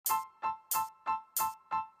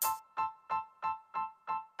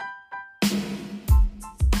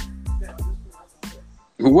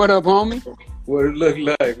What up, homie? What it look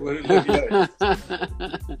like? What it look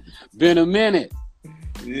like? Been a minute.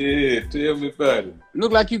 Yeah, tell me about it.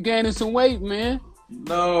 Look like you gaining some weight, man.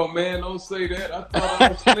 No, man, don't say that. I thought I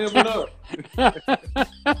was slimming up.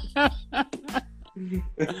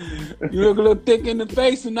 You look a little thick in the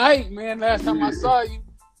face tonight, man. Last time I saw you.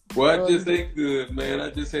 Well, I just ate good, man. I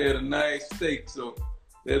just had a nice steak, so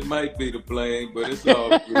that might be the blame, but it's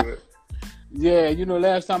all good. Yeah, you know,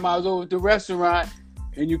 last time I was over at the restaurant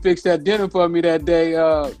and you fixed that dinner for me that day,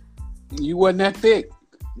 you wasn't that thick.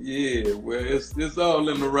 Yeah, well, it's all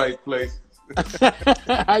in the right places.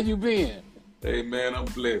 How you been? Hey, man, I'm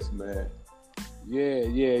blessed, man.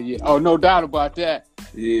 Yeah. Oh, no doubt about that.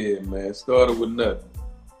 Yeah, man. Started with nothing.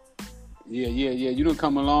 Yeah. You done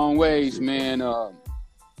come a long ways, man.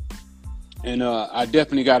 And I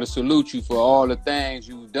definitely got to salute you for all the things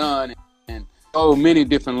you've done and so many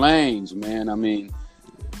different lanes, man. I mean,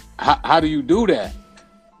 how do you do that?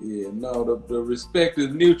 Yeah, no, the respect is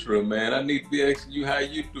mutual, man. I need to be asking you how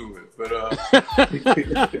you do it, but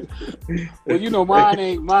well, you know, mine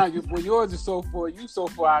ain't mine. Well, yours is so far. You so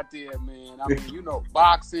far out there, man. I mean, you know,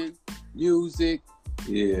 boxing, music.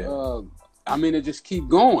 Yeah. I mean, it just keep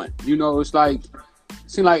going. You know, it's like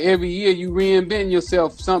seems like every year you reinvent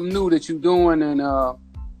yourself, something new that you're doing, and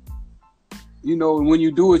you know, when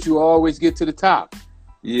you do it, you always get to the top.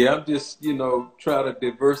 Yeah, I'm just, you know, try to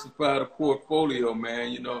diversify the portfolio,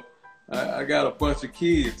 man. You know, I got a bunch of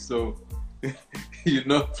kids, so, you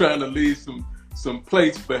know, trying to leave some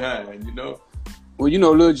plates behind, you know. Well, you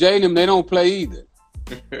know, Lil J and them, they don't play either.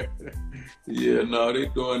 Yeah, no, they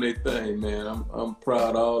doing their thing, man. I'm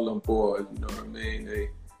proud of all them boys, you know what I mean?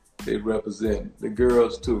 They represent the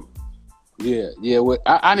girls too. Yeah. Well,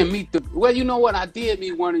 I didn't meet well, you know what? I did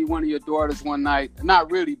meet one of your daughters one night.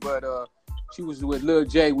 Not really, but she was with Lil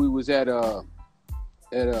J. We was at a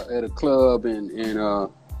club, and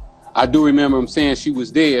I do remember him saying she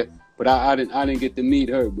was there, but I didn't get to meet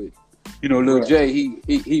her. But you know, Lil J,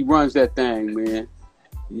 he runs that thing, man.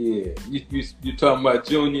 Yeah, you talking about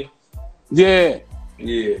Junior? Yeah.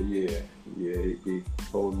 He be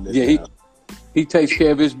holding it down. He takes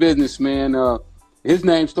care of his business, man. His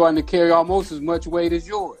name's starting to carry almost as much weight as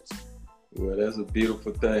yours. Well, that's a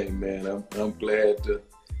beautiful thing, man. I'm glad to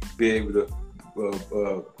be able to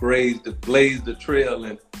blaze the trail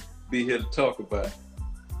and be here to talk about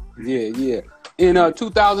it. Yeah. In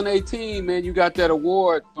 2018, man, you got that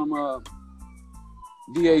award from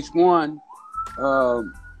VH1,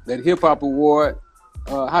 that hip hop award.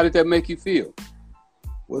 How did that make you feel?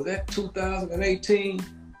 Was that 2018?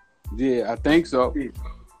 Yeah, I think so.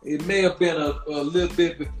 It may have been a little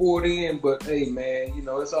bit before then, but hey, man, you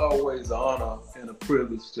know, it's always an honor and a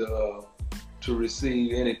privilege to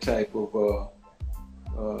receive any type of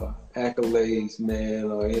accolades, man,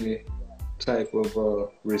 or any type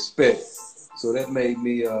of respect. So that made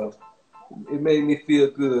me feel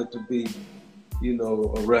good to be, you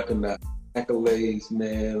know, recognized. Accolades,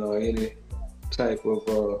 man, or any type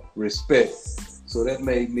of respect. So that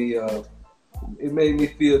made me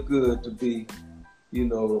feel good to be, you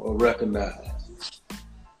know, recognized.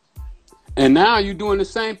 And now you're doing the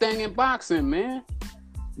same thing in boxing, man.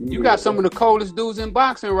 You got some of the coldest dudes in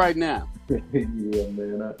boxing right now. Yeah,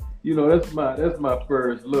 man. You know, that's my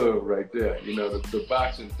first love right there. You know, the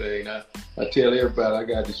boxing thing. I tell everybody I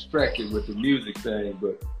got distracted with the music thing,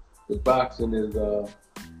 but the boxing is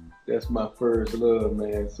that's my first love,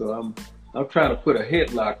 man. So I'm trying to put a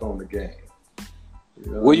headlock on the game.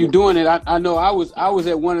 You know? Well, you doing it. I know I was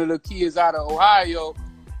at one of the kids out of Ohio,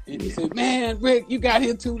 and he said, "Man, Rick, you got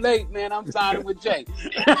here too late, man. I'm signing with Jay."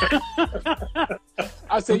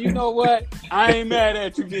 I said, "You know what? I ain't mad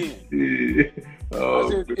at you then." Yeah. Oh, I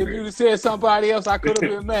said, if you'd have said somebody else, I could have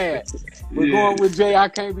been mad. But going with Jay, I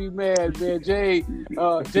can't be mad, man.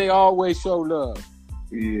 Jay always show love.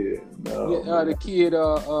 Yeah, no. The kid,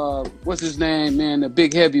 what's his name, man? The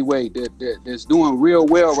big heavyweight that's doing real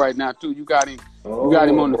well right now too. You got him. You got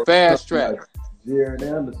him on the fast track. Jared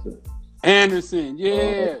Anderson. Anderson,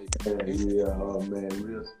 yeah. Oh man,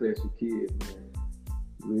 real special kid, man.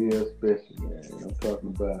 Real special, man. I'm talking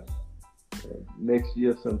about next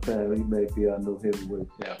year sometime he may be our new heavyweight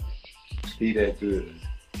champion. He that good.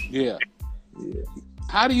 Yeah.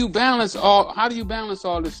 How do you balance all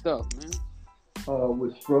this stuff, man?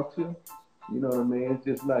 With structure, you know what I mean? It's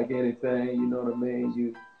just like anything, you know what I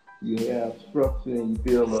mean? You have structure and you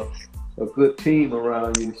build a good team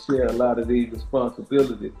around you to share a lot of these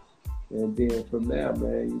responsibilities. And then from there,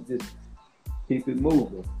 man, you just keep it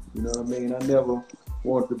moving. You know what I mean? I never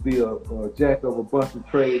wanted to be a jack of a bunch of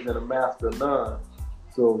trades and a master of none.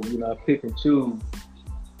 So, you know, I pick and choose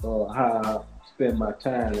how I spend my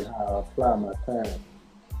time and how I apply my time.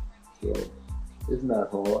 So it's not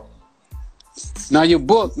hard. Now your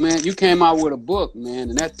book, man, you came out with a book, man,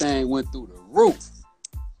 and that thing went through the roof.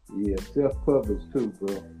 Yeah, self-published too,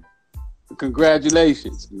 bro.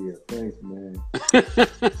 Congratulations. Yeah, thanks, man.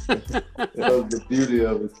 That was the beauty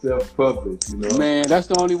of it, self-published, you know. Man, that's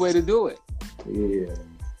the only way to do it. Yeah.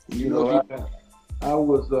 You know, I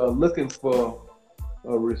was looking for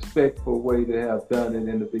a respectful way to have done it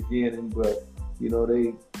in the beginning, but, you know,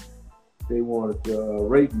 they wanted to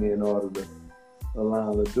rape me in order to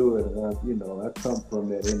allow them to do it. And, I come from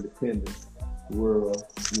that independent world,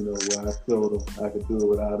 where I showed them I could do it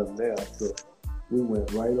without them there. So we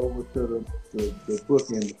went right over to the book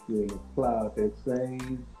industry and applied that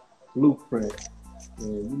same blueprint.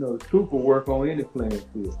 And, the truth will work on any playing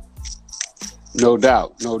field. No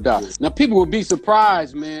doubt, no doubt. Now, people would be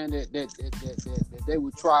surprised, man, that they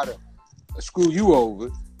would try to screw you over,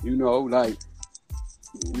 like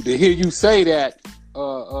to hear you say that. A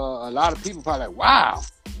lot of people probably like, wow.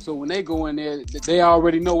 So when they go in there, they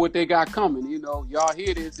already know what they got coming. Y'all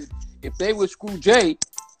hear this. If they would screw Jay,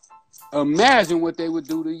 imagine what they would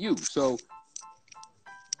do to you. So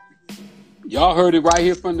y'all heard it right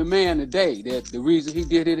here from the man today, that the reason he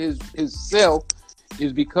did it himself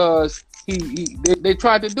is because they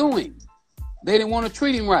tried to do him. They didn't want to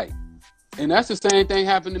treat him right. And that's the same thing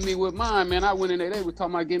happened to me with mine, man. I went in there, they were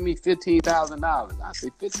talking about giving me $15,000. I say,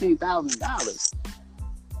 $15,000?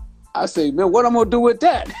 I say, man, what I'm going to do with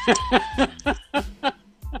that?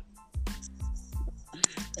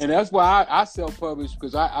 And that's why I self-published,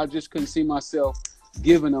 because I just couldn't see myself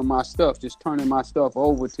giving them my stuff, just turning my stuff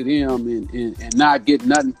over to them and not get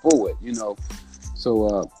nothing for it,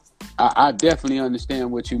 So I definitely understand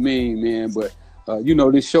what you mean, man. But,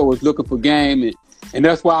 this show is looking for game, and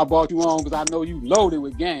that's why I brought you on, because I know you loaded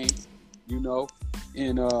with game,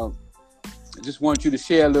 and I just want you to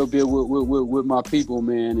share a little bit with my people,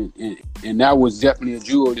 man. And that was definitely a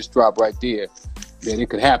jewel just dropped right there, that it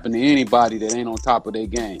could happen to anybody that ain't on top of their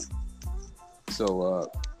game. So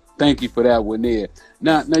thank you for that one there.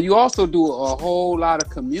 Now you also do a whole lot of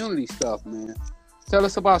community stuff, man. Tell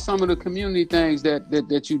us about some of the community things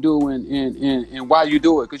that you do and why you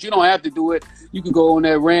do it. Because you don't have to do it. You can go on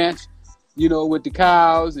that ranch, with the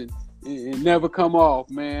cows and never come off,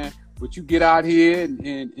 man. But you get out here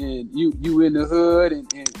and you in the hood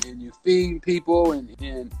and you feeding people and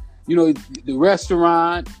the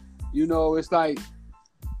restaurant, it's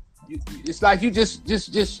like you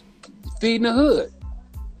just feeding the hood.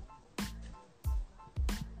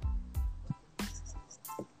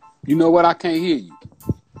 You know what? I can't hear you.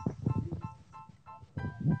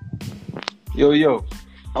 Yo.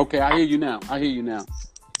 Okay, I hear you now.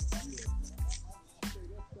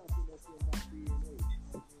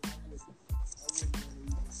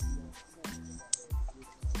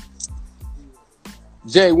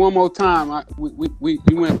 Jay, one more time. We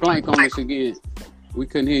went blank on this again. We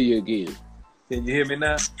couldn't hear you again. Can you hear me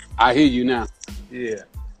now? I hear you now. Yeah.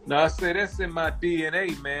 No, I say that's in my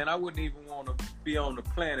DNA, man. I wouldn't even want to be on the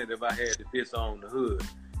planet if I had to disown the hood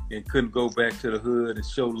and couldn't go back to the hood and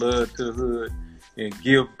show love to the hood and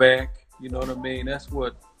give back. You know what I mean? That's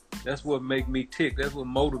what make me tick. That's what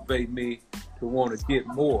motivate me to want to get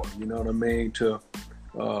more. You know what I mean? To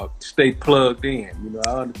stay plugged in. I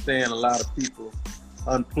understand a lot of people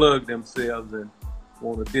unplug themselves and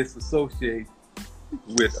want to disassociate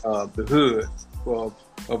with the hood for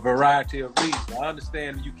a variety of reasons. I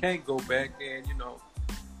understand you can't go back, and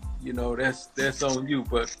that's on you.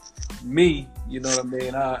 But me, you know what I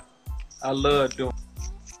mean? I love doing.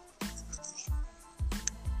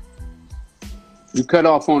 You cut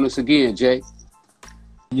off on us again, Jay.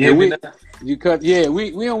 Yeah, we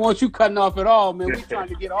don't want you cutting off at all, man. We trying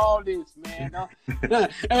to get all this, man.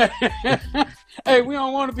 Hey, we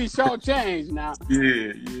don't want to be shortchanged now.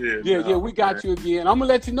 Yeah. We got you again. I'm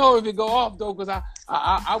gonna let you know if it go off though, because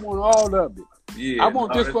I want all of it. Yeah, I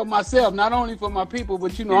want just for myself, not only for my people,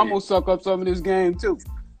 but I'm gonna suck up some of this game too.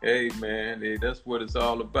 Hey, man, that's what it's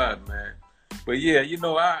all about, man. But yeah,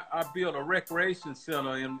 I built a recreation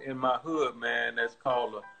center in my hood, man. That's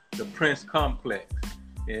called the Prince Complex.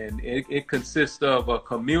 And it consists of a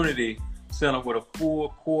community center with a full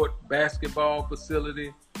court basketball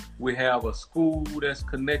facility. We have a school that's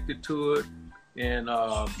connected to it, and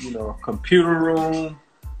a computer room,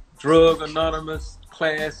 drug anonymous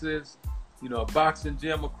classes, a boxing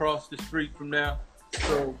gym across the street from there.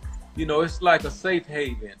 So, it's like a safe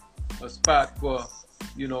haven, a spot for,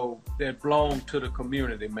 that belong to the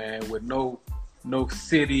community, man, with no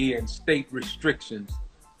city and state restrictions.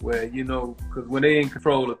 Where, because when they in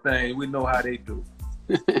control of things, we know how they do.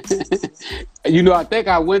 I think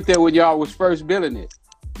I went there when y'all was first building it.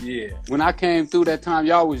 Yeah. When I came through that time,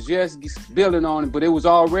 y'all was just building on it, but it was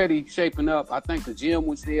already shaping up. I think the gym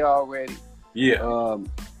was there already. Yeah.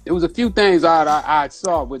 It was a few things I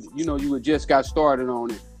saw, but you had just got started on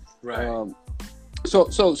it. Right.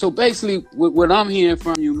 So basically, what I'm hearing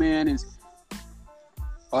from you, man, is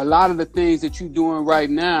a lot of the things that you're doing right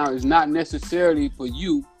now is not necessarily for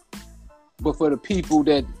you, but for the people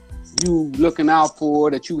that you looking out for,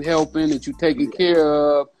 that you helping, that you taking care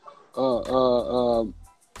of.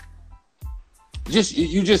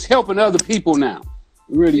 You just helping other people now.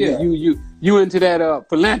 Really, Yeah. you into that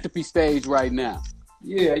philanthropy stage right now.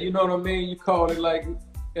 Yeah, you know what I mean? You call it like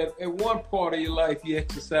at one part of your life you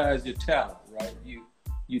exercise your talent, right?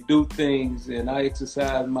 You do things, and I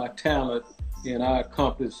exercise my talent, and I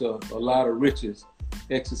accomplish a lot of riches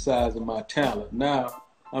exercising my talent. Now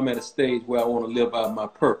I'm at a stage where I want to live out my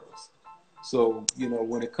purpose. So,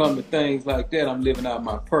 when it comes to things like that, I'm living out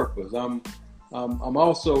my purpose. I'm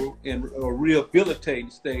also in a rehabilitating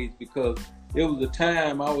stage, because it was a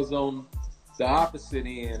time I was on the opposite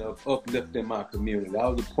end of uplifting my community. I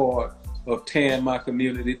was a part of tearing my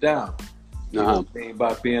community down. You know what I mean?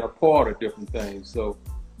 By being a part of different things. So,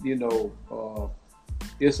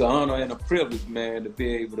 it's an honor and a privilege, man, to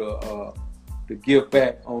be able to give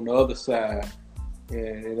back on the other side.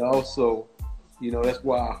 And it also, that's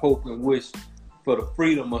why I hope and wish for the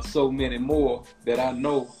freedom of so many more that I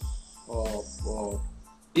know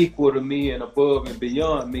equal to me and above and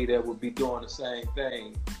beyond me that would be doing the same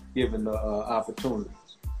thing given the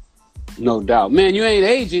opportunities. No doubt. Man, you ain't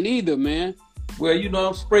aging either, man. Well,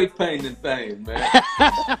 I'm spray painting things, man.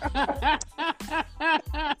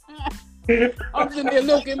 I'm sitting there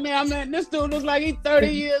looking, man. This dude looks like he's 30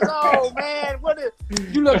 years old, man.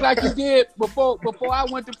 You look like you did before I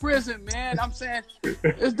went to prison, man. I'm saying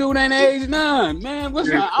this dude ain't age none, man.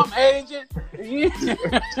 I'm aging.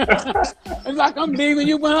 It's like I'm leaving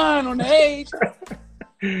you behind on the age.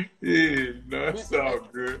 Yeah, no, it's all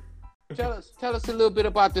good. Tell us a little bit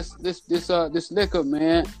about this liquor,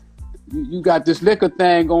 man. You got this liquor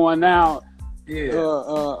thing going now.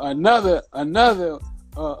 Yeah. Another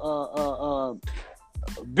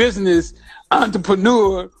business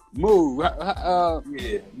entrepreneur move.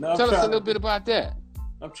 Yeah. No, tell us a little bit about that.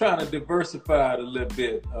 I'm trying to diversify it a little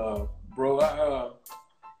bit, bro.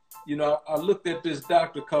 I looked at this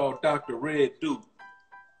doctor called Dr. Red Duke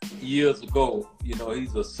years ago.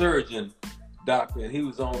 He's a surgeon doctor, and he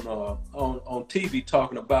was on TV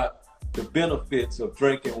talking about the benefits of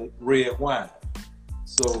drinking red wine.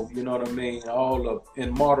 So, you know what I mean?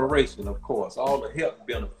 In moderation, of course, all the health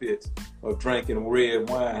benefits of drinking red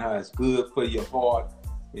wine, how it's good for your heart,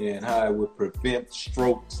 and how it would prevent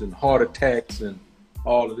strokes and heart attacks and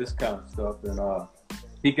all of this kind of stuff. And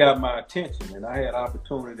he got my attention, and I had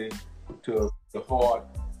opportunity to the heart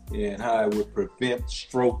and how it would prevent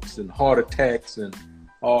strokes and heart attacks and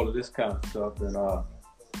all of this kind of stuff. And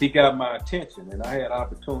he got my attention, and I had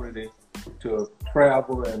opportunity to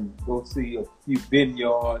travel and go see a few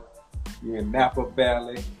vineyards in Napa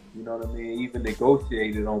Valley. You know what I mean? Even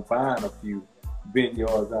negotiated on buying a few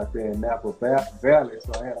vineyards out there in Napa Valley.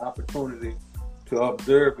 So I had opportunity to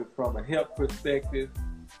observe it from a health perspective,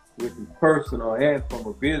 which is personal, and from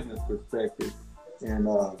a business perspective. And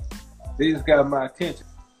they just got my attention.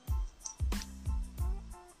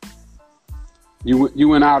 You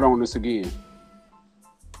went out on this again.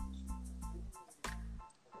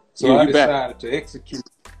 So I decided to execute.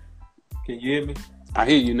 Can you hear me? I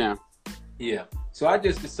hear you now. Yeah. So I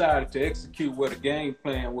just decided to execute where the game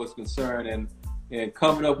plan was concerned, and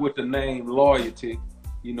coming up with the name Loyalty,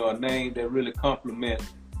 a name that really complements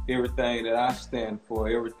everything that I stand for,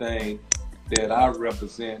 everything that I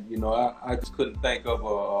represent. I just couldn't think of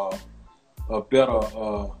a better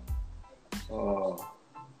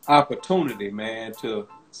opportunity, man, to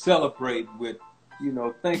celebrate with.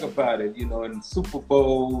 Think about it, in Super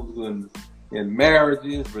Bowls and in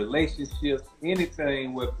marriages, relationships,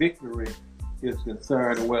 anything where victory is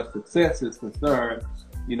concerned and where success is concerned,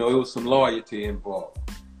 it was some loyalty involved.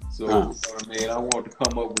 So, you know what I mean? I want to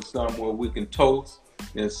come up with something where we can toast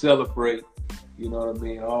and celebrate,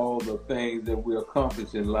 all the things that we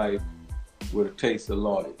accomplish in life with a taste of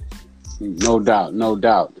loyalty. No doubt.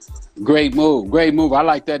 Great move. I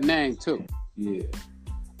like that name too. Yeah.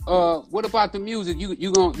 What about the music?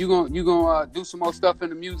 You gonna do some more stuff in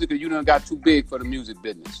the music, or you done got too big for the music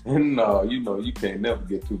business? No, you can't never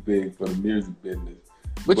get too big for the music business.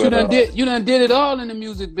 But you done did it all in the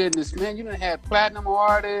music business, man. You done had platinum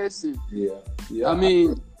artists. And, yeah. I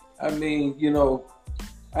mean,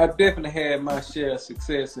 I definitely had my share of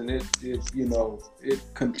success, and it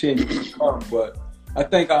continues to come. But I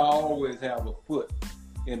think I always have a foot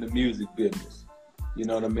in the music business. You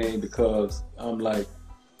know what I mean? Because I'm like,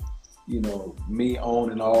 you know, me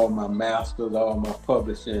owning all my masters, all my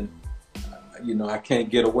publishing, you know, I can't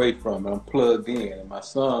get away from it. I'm plugged in. And my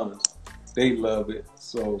sons, they love it.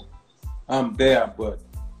 So I'm there, but,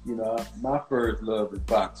 you know, my first love is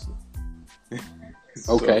boxing.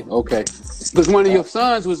 So, okay. Because one of your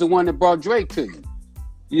sons was the one that brought Drake to you.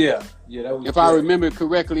 Yeah, that was. If I remember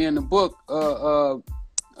correctly in the book, now,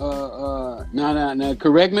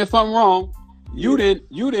 correct me if I'm wrong. You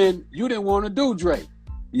didn't want to do Drake.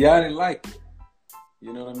 Yeah, I didn't like it.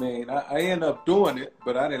 You know what I mean? I ended up doing it,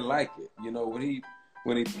 but I didn't like it. You know, when he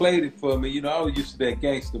played it for me, you know, I was used to that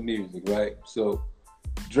gangster music, right? So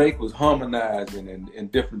Drake was harmonizing and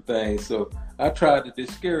different things. So I tried to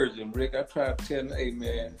discourage him, Rick. I tried to tell him, hey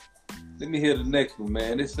man, let me hear the next one,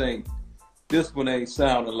 man. This one ain't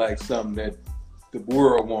sounding like something that the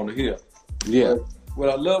world want to hear. Yeah. But what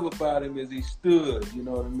I love about him is he stood, you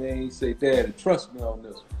know what I mean? He said, Daddy, trust me on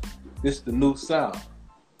this one. This is the new sound.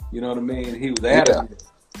 You know what I mean? He was adamant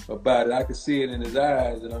about it. I could see it in his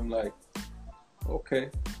eyes, and I'm like, okay.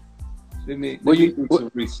 Let me do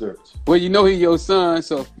some research. Well, you know he your son,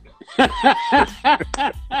 so.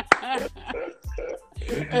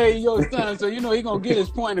 Hey, your son, so you know he gonna get his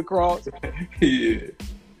point across. Yeah.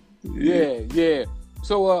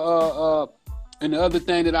 So, and the other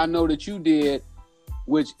thing that I know that you did,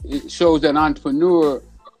 which it shows that entrepreneurism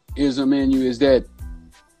in you, is that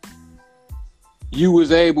you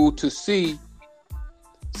was able to see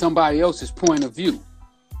somebody else's point of view.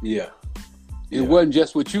 Yeah. It wasn't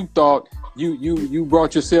just what you thought. You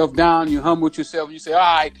brought yourself down, you humbled yourself, you say, all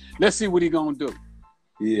right, let's see what he gonna do.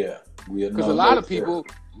 Yeah. Because a lot of people,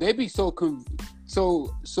 they be so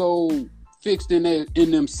fixed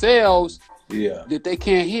in themselves that they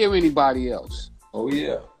can't hear anybody else. Oh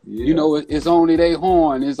yeah. You know, it's only they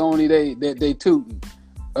horn, it's only they tooting.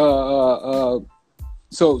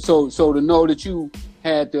 So to know that you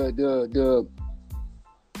had the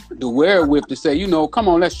wherewith to say, you know, come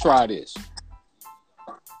on, let's try this.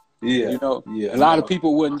 Yeah. You know, a lot of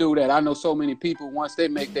people wouldn't do that. I know so many people, once they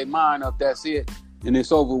make their mind up, that's it, and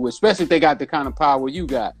it's over with. Especially if they got the kind of power you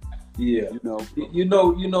got. Yeah. You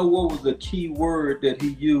know what was a key word that he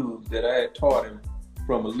used that I had taught him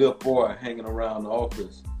from a little boy hanging around the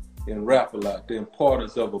office in Rap-A-Lot, the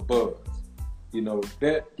importance of a buzz. You know,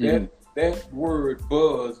 that word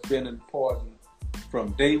buzz been important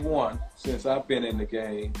from day one since I've been in the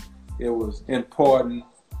game. It was important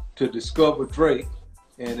to discover Drake,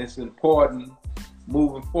 and it's important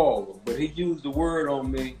moving forward. But he used the word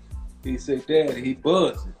on me. He said, Daddy, he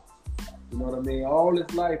buzzing. You know what I mean? All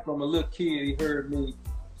his life from a little kid, he heard me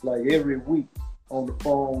like every week on the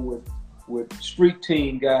phone with street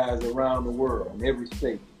team guys around the world in every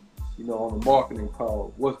state, you know, on a marketing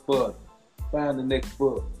call. What's buzzing? Find the next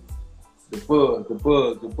buzz. The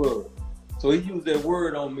buzz. So he used that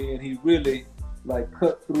word on me, and he really like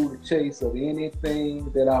cut through the chase of anything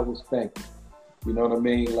that I was thinking. You know what I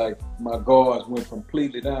mean? Like my guards went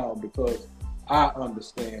completely down because I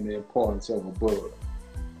understand the importance of a buzz.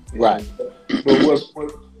 Right.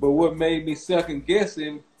 But what made me second guess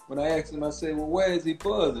him when I asked him, I said, well, where is he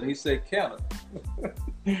buzzing? He said, Canada.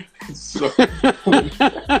 So,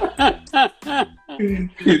 you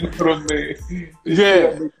know what I mean?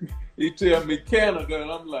 He tell me Canada,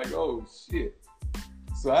 and I'm like, oh, shit.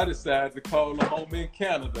 So I decided to call him home in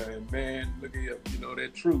Canada, and man, look at, you know,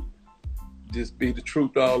 that truth. Just be the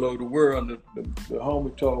truth all over the world. The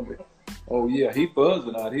homie told me, oh, yeah, he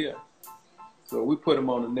buzzing out here. So we put him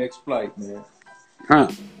on the next flight, man. Huh.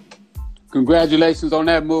 Congratulations on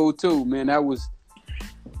that move too, man. That was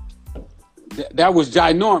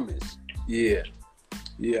ginormous. Yeah.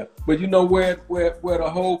 But you know where the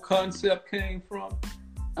whole concept came from?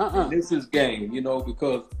 This is game, you know,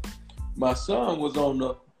 because my son was on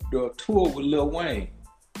the tour with Lil Wayne.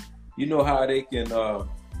 You know how they can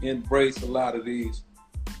embrace a lot of these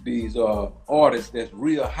artists that's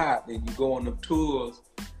real hot, and you go on them tours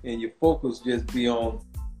and your focus just be on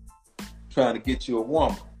trying to get you a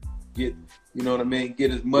woman. Get, you know what I mean?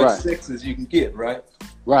 Get as much sex as you can get, right?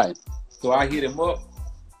 Right. So I hit him up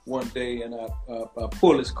one day, and I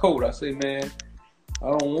pull his coat. I say, man, I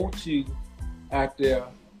don't want you out there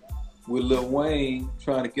with Lil Wayne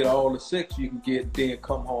trying to get all the sex you can get, then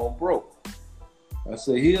come home broke. I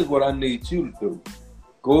say, here's what I need you to do.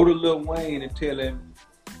 Go to Lil Wayne and tell him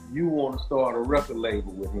you want to start a record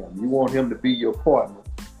label with him. You want him to be your partner.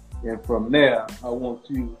 And from there, I want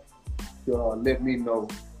you to let me know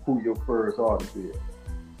who your first artist is.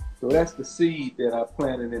 So that's the seed that I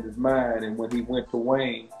planted in his mind. And when he went to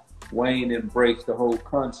Wayne, Wayne embraced the whole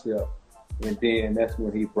concept. And then that's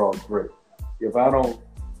when he brought Drake. If I don't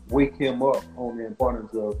wake him up on the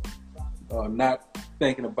importance of not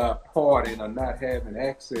thinking about partying or not having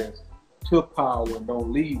access to power and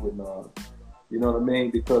don't leave with none. You know what I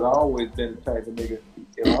mean? Because I always been the type of nigga,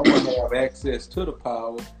 if I want to have access to the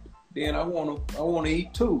power, then I want to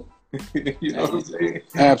eat too. You know what I'm saying?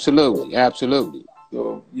 Absolutely, absolutely.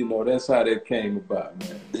 So, you know, that's how that came about,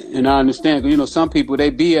 man. And I understand, you know, some people, they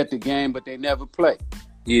be at the game, but they never play.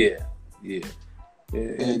 Yeah, yeah.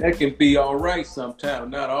 And that can be all right sometimes,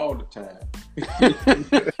 not all the time.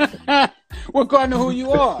 Well, according to who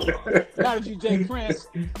you are. Not if you Jay Prince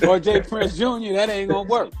or Jay Prince Jr., that ain't gonna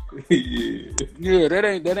work. Yeah, that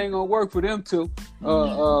ain't gonna work for them two.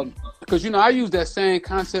 Because you know, I use that same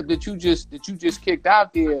concept that you just kicked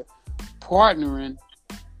out there, partnering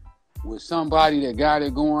with somebody that got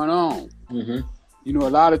it going on. Mm-hmm. You know, a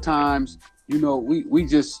lot of times, you know, we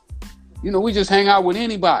just hang out with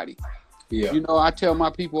anybody. Yeah. You know, I tell my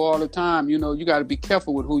people all the time, you know, you got to be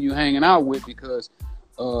careful with who you hanging out with, because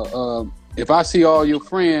if I see all your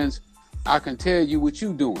friends, I can tell you what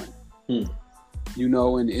you doing. You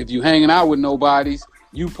know, and if you hanging out with nobodies,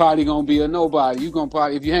 you probably gonna be a nobody.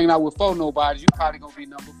 If you hanging out with 4 nobodies, you probably gonna be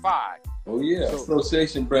number 5. Oh yeah, so,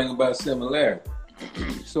 association bring about similarity.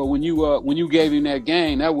 So when you gave him that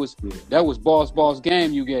game, that was boss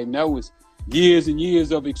game you gave him. That was years and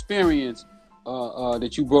years of experience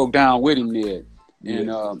that you broke down with him there,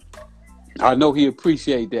 and I know he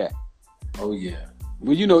appreciate that. Oh yeah.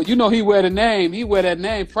 Well, you know he wear that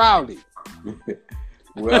name proudly.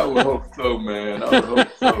 Well, I would hope so, man. I would hope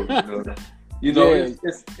so. You know,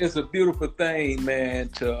 it's a beautiful thing, man.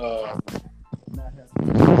 To not have.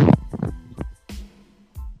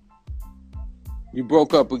 You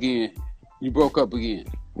broke up again. You broke up again.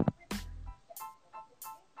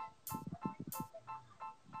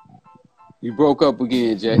 You broke up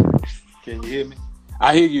again, Jay. Can you hear me?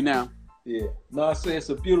 I hear you now. Yeah. No, I say it's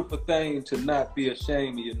a beautiful thing to not be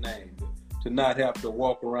ashamed of your name, to not have to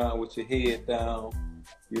walk around with your head down,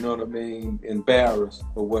 you know what I mean, embarrassed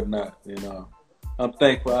or whatnot. You know, I'm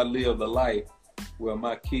thankful I live a life where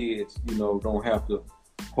my kids, you know, don't have to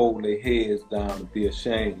hold their heads down and be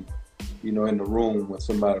ashamed, you know, in the room when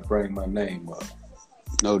somebody bring my name up.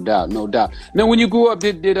 No doubt, no doubt. Now, when you grew up,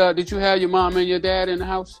 did you have your mom and your dad in the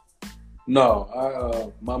house?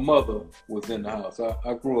 No, my mother was in the house.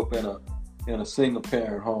 I grew up in a single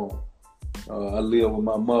parent home. I lived with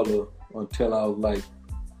my mother until I was like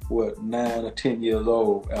 9 or 10 years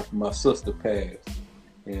old after my sister passed,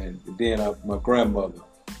 and then my grandmother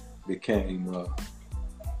became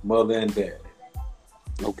mother and daddy.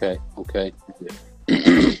 Okay.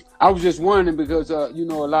 Yeah. I was just wondering because you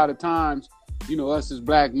know, a lot of times, you know, us as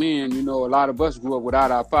black men, you know, a lot of us grew up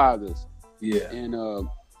without our fathers. Yeah. And a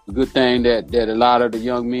good thing that a lot of the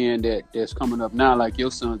young men that's coming up now, like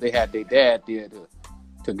your sons, they had their dad there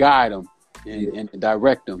to guide them and to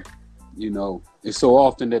direct them. You know, it's so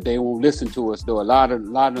often that they won't listen to us, though. A lot of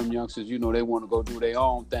them youngsters, you know, they want to go do their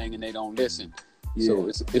own thing and they don't listen. Yeah.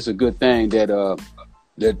 So it's a good thing that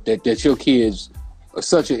your kids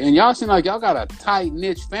are and y'all seem like y'all got a tight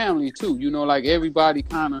niche family too. You know, like everybody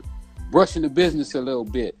kind of brushing the business a little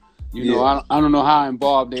bit. You know, I don't know how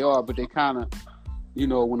involved they are, but they kind of, you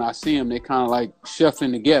know, when I see them, they kind of like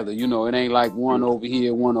shuffling together. You know, it ain't like one over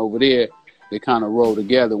here, one over there. They kind of roll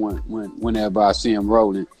together whenever I see them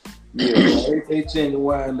rolling. Yeah, they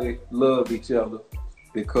genuinely love each other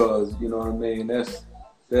because, you know what I mean, that's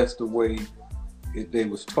the way they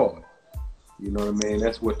was taught. You know what I mean?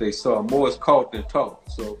 That's what they saw. More is caught than taught.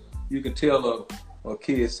 So you can tell a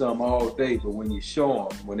kid something all day, but when you show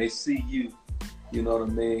them, when they see you, you know what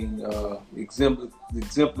I mean,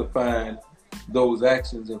 exemplifying those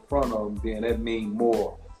actions in front of them, then that means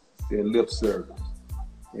more than lip service.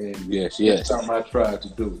 And yes. That's something I tried to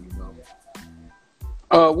do, you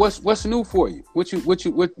know. What's new for you? What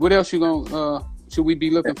else you gonna should we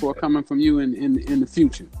be looking for coming from you in the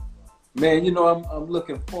future? Man, you know, I'm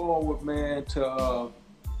looking forward, man, to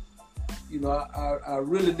you know, I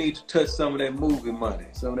really need to touch some of that movie money,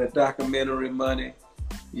 some of that documentary money,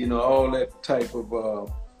 you know, all that type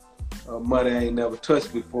of money I ain't never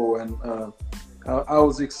touched before. And I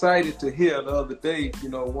was excited to hear the other day, you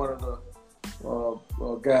know, one of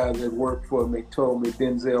the guys that worked for me told me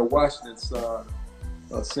Denzel Washington's son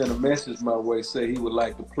sent a message my way, say he would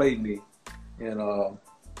like to play me in a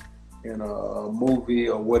movie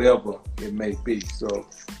or whatever it may be. So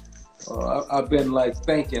I've been like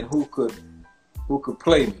thinking who could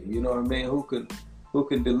play me, you know what I mean? Who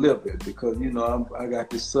can deliver it? Because, you know, I got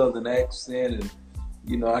this southern accent and,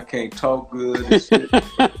 you know, I can't talk good and shit.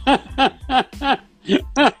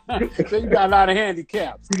 So you got a lot of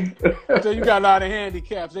handicaps. So you got a lot of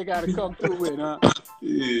handicaps they got to come through with, huh?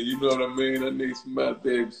 Yeah, you know what I mean? I need somebody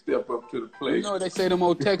there to step up to the plate. You know they say them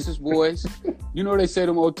old Texas boys. You know they say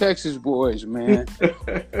them old Texas boys, man.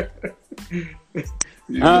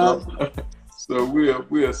 You know? So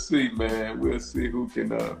we'll see, man. We'll see who can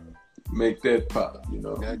make that pop. You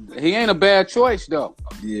know, he ain't a bad choice though.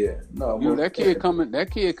 Yeah, no, you know, that kid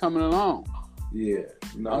coming along. Yeah,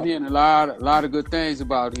 no, I'm hearing a lot of good things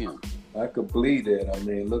about him. I could believe that. I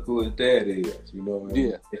mean, look who his dad is. You know,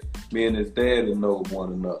 yeah. Me and his daddy know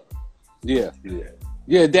one another. Yeah, yeah,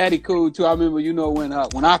 yeah. Daddy cool too. I remember, you know, when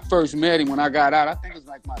I first met him, when I got out, I think it was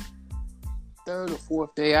like my third or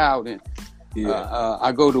fourth day out, and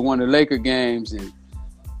I go to one of the Laker games, and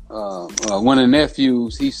one of the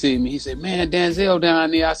nephews, he see me, he said, "Man, Denzel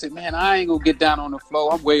down there." I said, "Man, I ain't gonna get down on the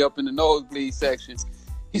floor. I'm way up in the nosebleed section."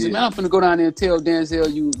 He said, "Man, I'm finna go down there and tell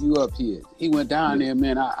Denzel you up here." He went down there,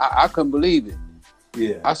 man. I couldn't believe it.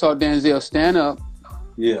 Yeah. I saw Denzel stand up.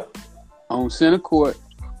 Yeah. On center court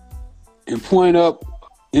and point up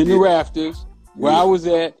in the rafters where I was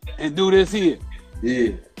at and do this here.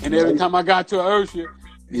 Yeah. And every time I got to Ursher,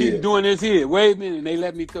 he's doing this here. Wait a minute, and they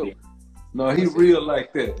let me go. No, he real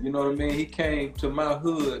like that. You know what I mean? He came to my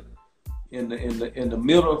hood in the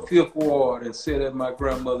middle of Fifth Ward and sat at my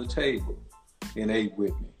grandmother's table and ate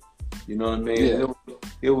with me. You know what I mean? Yeah.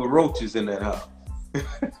 There were roaches in that house.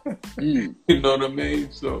 You know what I mean?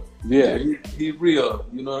 So yeah, he real.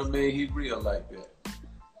 You know what I mean? He real like that.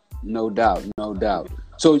 No doubt, no doubt.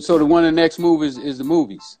 So the one of the next move is the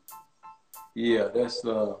movies. Yeah, that's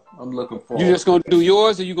I'm looking forward. You just gonna do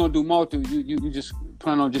yours, or you gonna do multiple? You just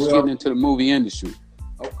plan on just getting into the movie industry?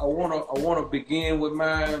 I wanna begin with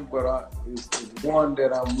mine, but it's one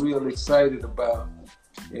that I'm real excited about,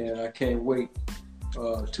 and I can't wait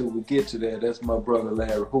till we get to that. That's my brother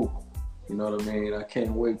Larry Hooper. You know what I mean? I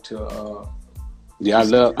can't wait to. Yeah,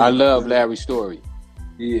 I love Larry's story.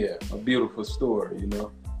 Yeah, a beautiful story, you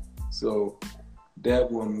know. So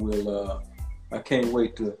that one will. I can't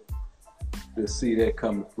wait to see that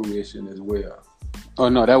come to fruition as well. Oh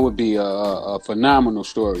no, that would be a phenomenal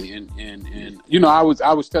story, and you know, I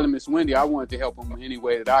was telling Miss Wendy I wanted to help him any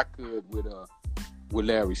way that I could with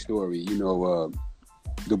Larry's story. You know,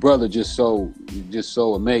 the brother just so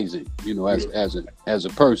amazing. You know, as a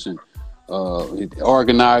person. His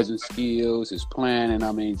organizing skills, his planning.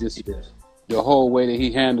 I mean, just the whole way that he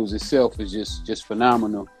handles himself is just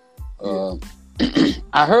phenomenal.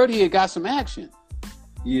 I heard he had got some action.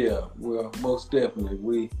 Yeah, well, most definitely.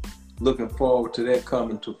 We looking forward to that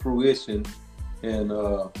coming to fruition, and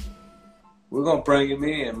we're gonna bring him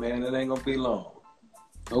in, man. It ain't gonna be long.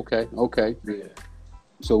 Okay. Yeah.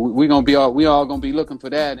 So we all gonna be looking for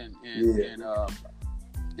that and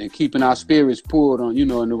keeping our spirits pulled on, you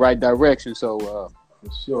know, in the right direction, so for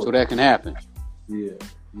sure. So that can happen. Yeah,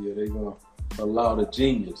 they're gonna allow the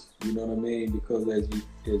genius, you know what I mean? Because as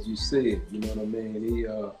you said, you know what I mean,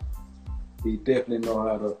 he definitely know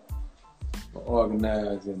how to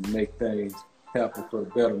organize and make things happen for the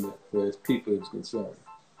betterment for his people is concerned.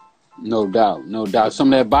 No doubt.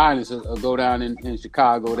 Some of that violence will go down in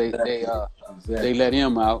Chicago. They let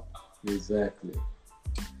him out. Exactly.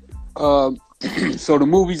 So the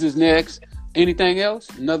movies is next. Anything else?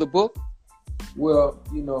 Another book? Well,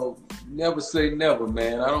 you know, never say never,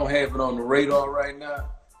 man. I don't have it on the radar right now,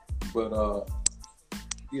 but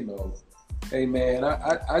you know, hey, man,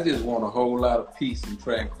 I just want a whole lot of peace and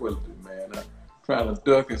tranquility, man. I'm trying to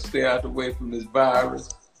duck and stay out the way from this virus.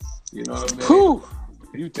 You know what I mean? Whew.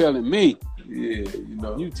 You telling me? Yeah, you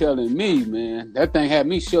know. You telling me, man? That thing had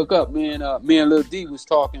me shook up, man. Me and Lil D was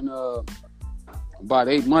talking about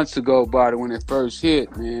 8 months ago about it when it first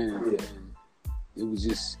hit, man. Yeah. It was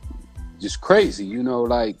just crazy, you know,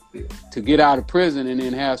 like to get out of prison and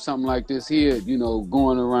then have something like this here, you know,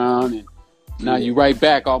 going around, and now you right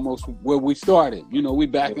back almost where we started. You know, we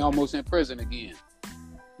back almost in prison again.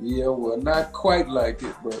 Yeah, well, not quite like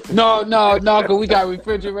it, but no, because we got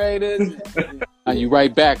refrigerators. Now you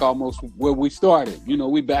right back almost where we started. You know,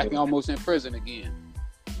 we back almost in prison again.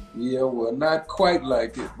 Yeah, well, not quite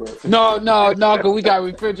like it, but no, because we got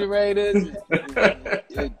refrigerators,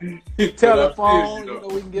 and telephones. You know,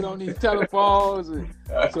 we can get on these telephones, and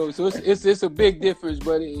so it's a big difference.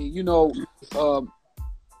 But you know,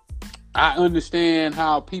 I understand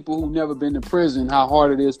how people who've never been to prison, how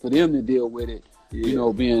hard it is for them to deal with it. Yeah. You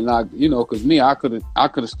know, being like, you know, because me, I could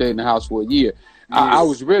have stayed in the house for a year. Yeah. I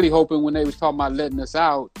was really hoping when they was talking about letting us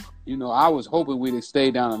out, you know, I was hoping we'd have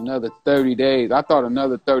stayed down another 30 days. I thought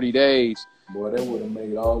another 30 days. Boy, that would have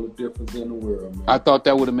made all the difference in the world, man. I thought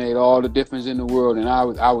that would have made all the difference in the world. And I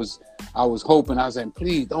was hoping, I was saying,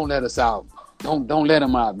 please don't let us out. don't let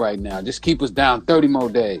them out right now. Just keep us down 30 more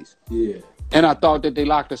days. Yeah. And I thought that they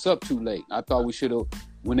locked us up too late. I thought we should have,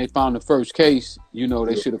 when they found the first case, you know,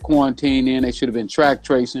 they should have quarantined in. They should have been track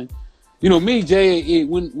tracing. You know, me, Jay,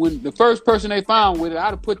 when the first person they found with it,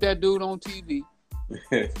 I'd have put that dude on TV.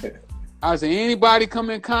 I said, anybody come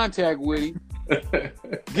in contact with him,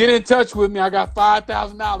 get in touch with me. I got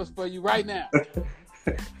 $5,000 for you right now.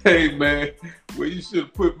 Hey, man, well, you should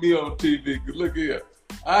have put me on TV. Look here.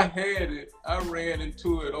 I had it. I ran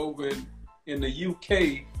into it over in the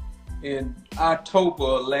UK in October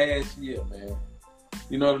of last year, man.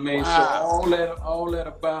 You know what I mean? Wow. So all that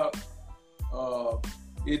about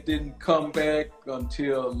it didn't come back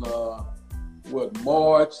until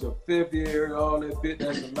March or February, all that bit,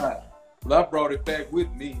 that's a lot. But I brought it back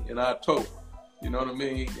with me in October. You know what I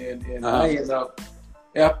mean? And I ended up,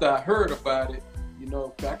 after I heard about it, you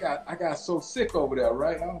know, I got so sick over there,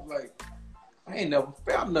 right? I was like, I ain't never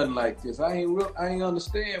felt nothing like this. I ain't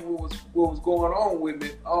understand what was going on with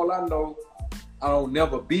me. All I know, I don't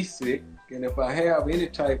never be sick, and if I have any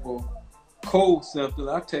type of cold symptoms,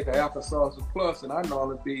 I take an Alka-Seltzer Plus, and I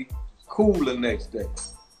normally be cool the next day.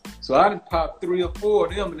 So I done popped 3 or 4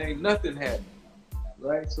 of them, and ain't nothing happening,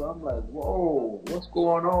 right? So I'm like, whoa, what's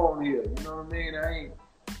going on here? You know what I mean?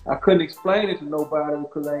 I couldn't explain it to nobody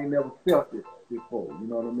because I ain't never felt it before. You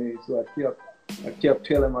know what I mean? So I kept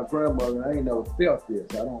telling my grandmother, I ain't never felt this.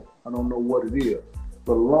 I don't know what it is.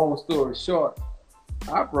 But long story short,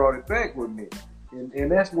 I brought it back with me.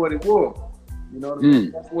 And that's what it was. You know what I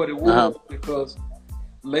mean? That's what it was because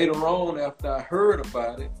later on after I heard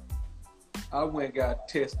about it, I went and got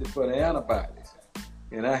tested for the antibodies.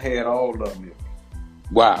 And I had all of them.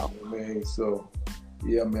 Wow. You know what I mean? So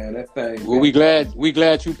yeah, man, that thing. Well, we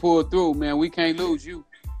glad you pulled through, man. We can't lose you.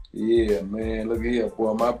 Yeah, man. Look here,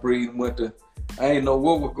 boy. My breathing went to. I ain't know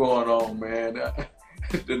what was going on, man.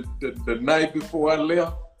 The night before I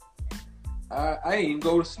left, I ain't even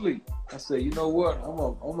go to sleep. I said, you know what? I'm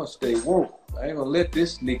gonna stay woke. I ain't gonna let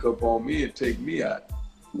this sneak up on me and take me out.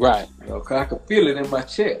 Right. You know, 'cause I could feel it in my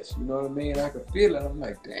chest. You know what I mean? I could feel it. I'm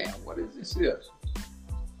like, damn, what is this here?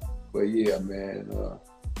 But yeah, man.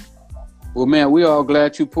 Well, man, we all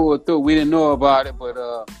glad you pulled through. We didn't know about it, but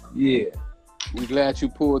yeah, we glad you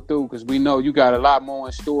pulled through because we know you got a lot more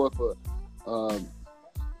in store for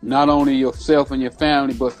not only yourself and your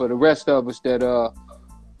family, but for the rest of us that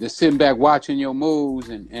just sitting back watching your moves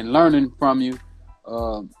and learning from you,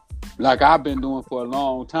 like I've been doing for a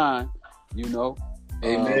long time, you know.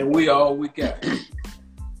 Hey, man, we all we got.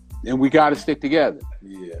 And we got to stick together.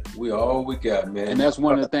 Yeah, we all we got, man. And that's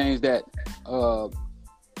one of the things that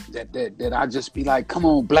that I just be like, come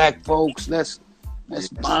on, black folks, let's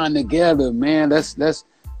bond together, man. Let's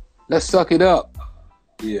suck it up.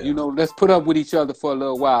 Yeah. You know, let's put up with each other for a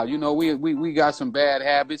little while. You know, we got some bad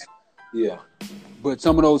habits. Yeah. But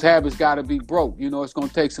some of those habits got to be broke. You know, it's going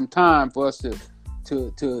to take some time for us to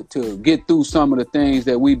get through some of the things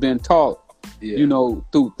that we've been taught. Yeah. You know,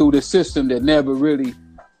 through the system that never really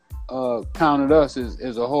counted us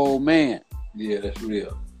as a whole man. Yeah, that's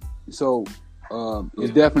real. So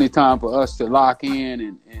it's definitely time for us to lock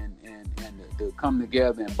in and to come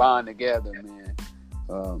together and bond together, man.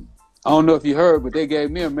 I don't know if you heard, but they gave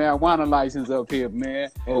me a marijuana license up here, man.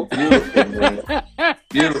 Oh, beautiful, man.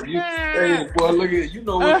 Beautiful. Hey, boy, look at it. You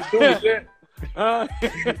know what you're doing with that.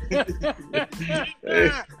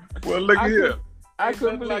 Hey, well, look here. I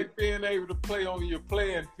couldn't like being able to play on your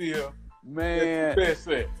playing field. Man, that's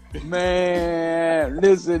the best. Man,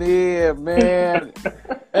 listen here, man.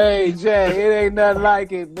 Hey, Jay, it ain't nothing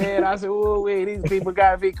like it, man. I said, ooh, these people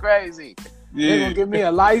gotta be crazy. Yeah. They gonna give me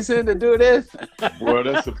a license to do this? Well,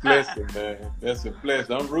 that's a blessing, man. That's a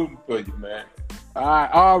blessing. I'm rooting for you, man. I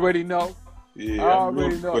already know. Yeah, I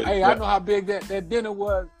already know. Hey, I know how big that dinner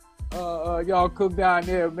was. Y'all cooked down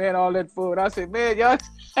there, man. All that food. I said, man, y'all,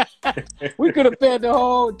 we could have fed the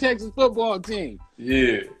whole Texas football team.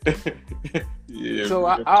 Yeah. Yeah. So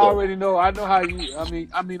I already know. I know how you. I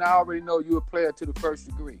mean, I already know you're a player to the first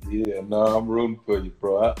degree. Yeah. No, I'm rooting for you,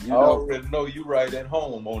 bro. I already know you right at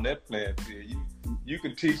home on that playing field. You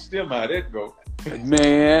can teach them how that go.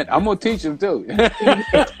 Man, I'm gonna teach them too.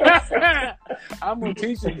 I'm gonna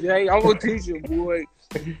teach them, Jay. I'm gonna teach them, boy.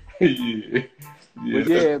 Yeah. But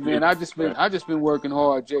yeah, man, I just been working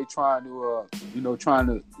hard, Jay, trying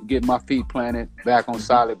to get my feet planted back on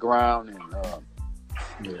solid ground, and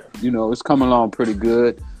you know, it's coming along pretty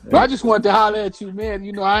good. But I just wanted to holler at you, man.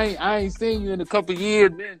 You know, I ain't seen you in a couple of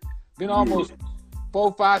years. Been almost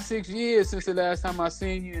 4, 5, 6 years since the last time I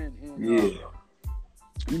seen you, and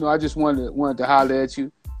you know, I just wanted to holler at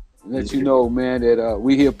you, and let you know, man, that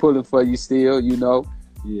we here pulling for you still. You know.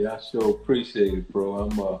 Yeah, I sure appreciate it,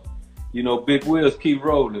 bro. you know, big wheels keep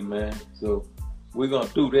rolling, man. So we're gonna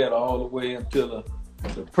do that all the way until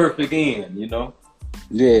the perfect end, you know.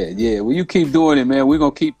 Yeah. Well, you keep doing it, man. We're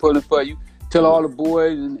gonna keep pulling for you. Tell all the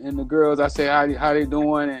boys and the girls, I say how they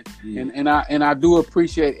doing, and I do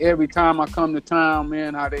appreciate every time I come to town,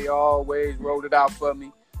 man, how they always rolled it out for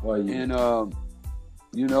me. Oh, yeah. And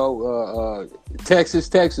you know, Texas,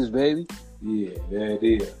 baby. Yeah, that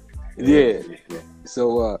is. Yeah.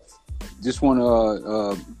 So just want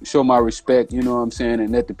to show my respect, you know what I'm saying,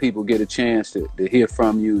 and let the people get a chance to hear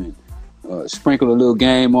from you and sprinkle a little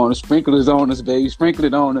game on us. Sprinkle it on us, baby. Sprinkle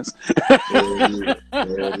it on us.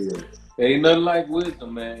 That is. Ain't nothing like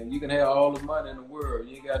wisdom, man. You can have all the money in the world.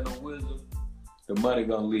 You ain't got no wisdom, the money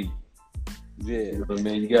gonna leave. Yeah. You know what I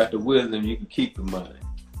mean? You got the wisdom, you can keep the money.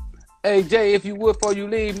 Hey, Jay, if you would, before you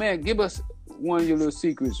leave, man, give us one of your little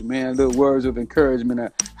secrets, man, little words of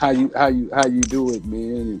encouragement, how you do it,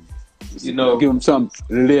 man. And, you know, give them something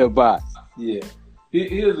to live by. Yeah.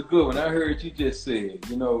 Here's a good one. I heard you just said,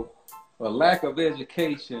 you know, a lack of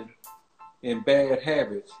education and bad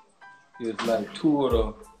habits is like two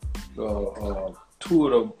of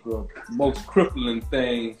the most crippling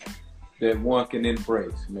things that one can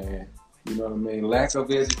embrace, man. You know what I mean? Lack of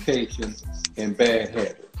education and bad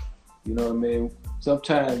habits. You know what I mean?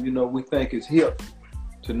 Sometimes, you know, we think it's hip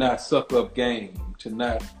to not suck up game, to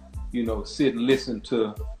not, you know, sit and listen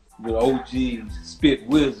to the OGs spit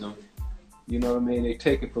wisdom. You know what I mean? They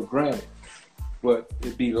take it for granted. But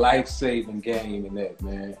it'd be life-saving game in that,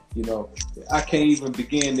 man. You know, I can't even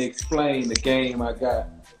begin to explain the game I got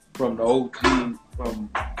from the OGs, from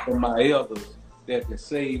my elders that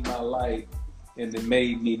saved my life and that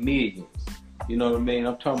made me millions. You know what I mean?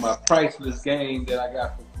 I'm talking about priceless game that I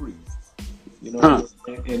got for free. You know,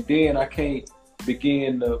 and then I can't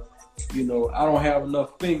begin to, you know, I don't have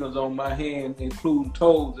enough fingers on my hand, including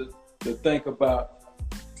toes, to think about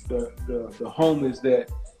the homies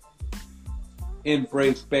that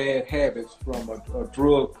embrace bad habits from a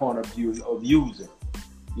drug point of view of using.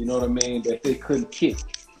 You know what I mean? That they couldn't kick.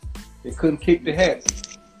 They couldn't kick the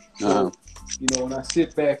habit. So, you know, when I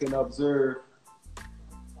sit back and observe,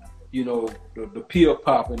 you know, the pill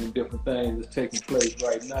popping and different things that's taking place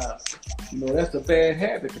right now, you know, that's a bad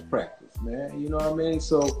habit to practice, man. You know what I mean?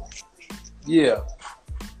 So, yeah,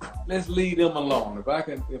 let's leave them alone. If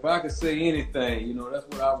I could say anything, you know, that's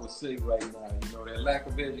what I would say right now. You know, that lack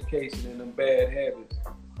of education and them bad habits.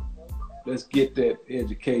 Let's get that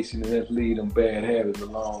education and let's leave them bad habits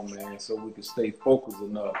alone, man, so we can stay focused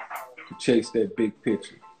enough to chase that big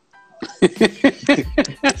picture.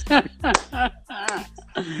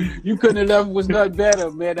 You couldn't have left us nothing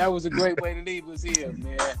better, man. That was a great way to leave us here,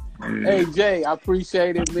 man. Hey, Jay, I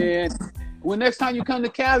appreciate it, man. When next time you come to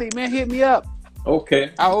Cali, man, hit me up.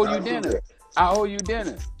 Okay. I owe you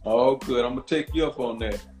dinner. Oh, good. I'm going to take you up on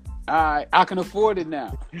that. All right. I can afford it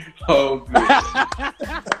now. Oh, good.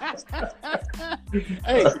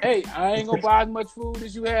 Hey, I ain't going to buy as much food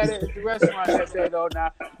as you had at the restaurant that day, though.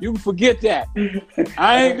 Now, you can forget that.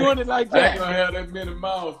 I ain't doing it like that. I ain't going to have that many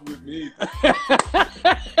miles with me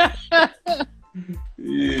either.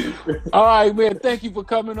 Yeah. All right, man. Thank you for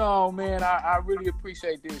coming on, man. I really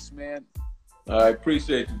appreciate this, man. I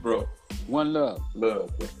appreciate you, bro. One love.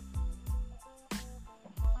 Love, bro.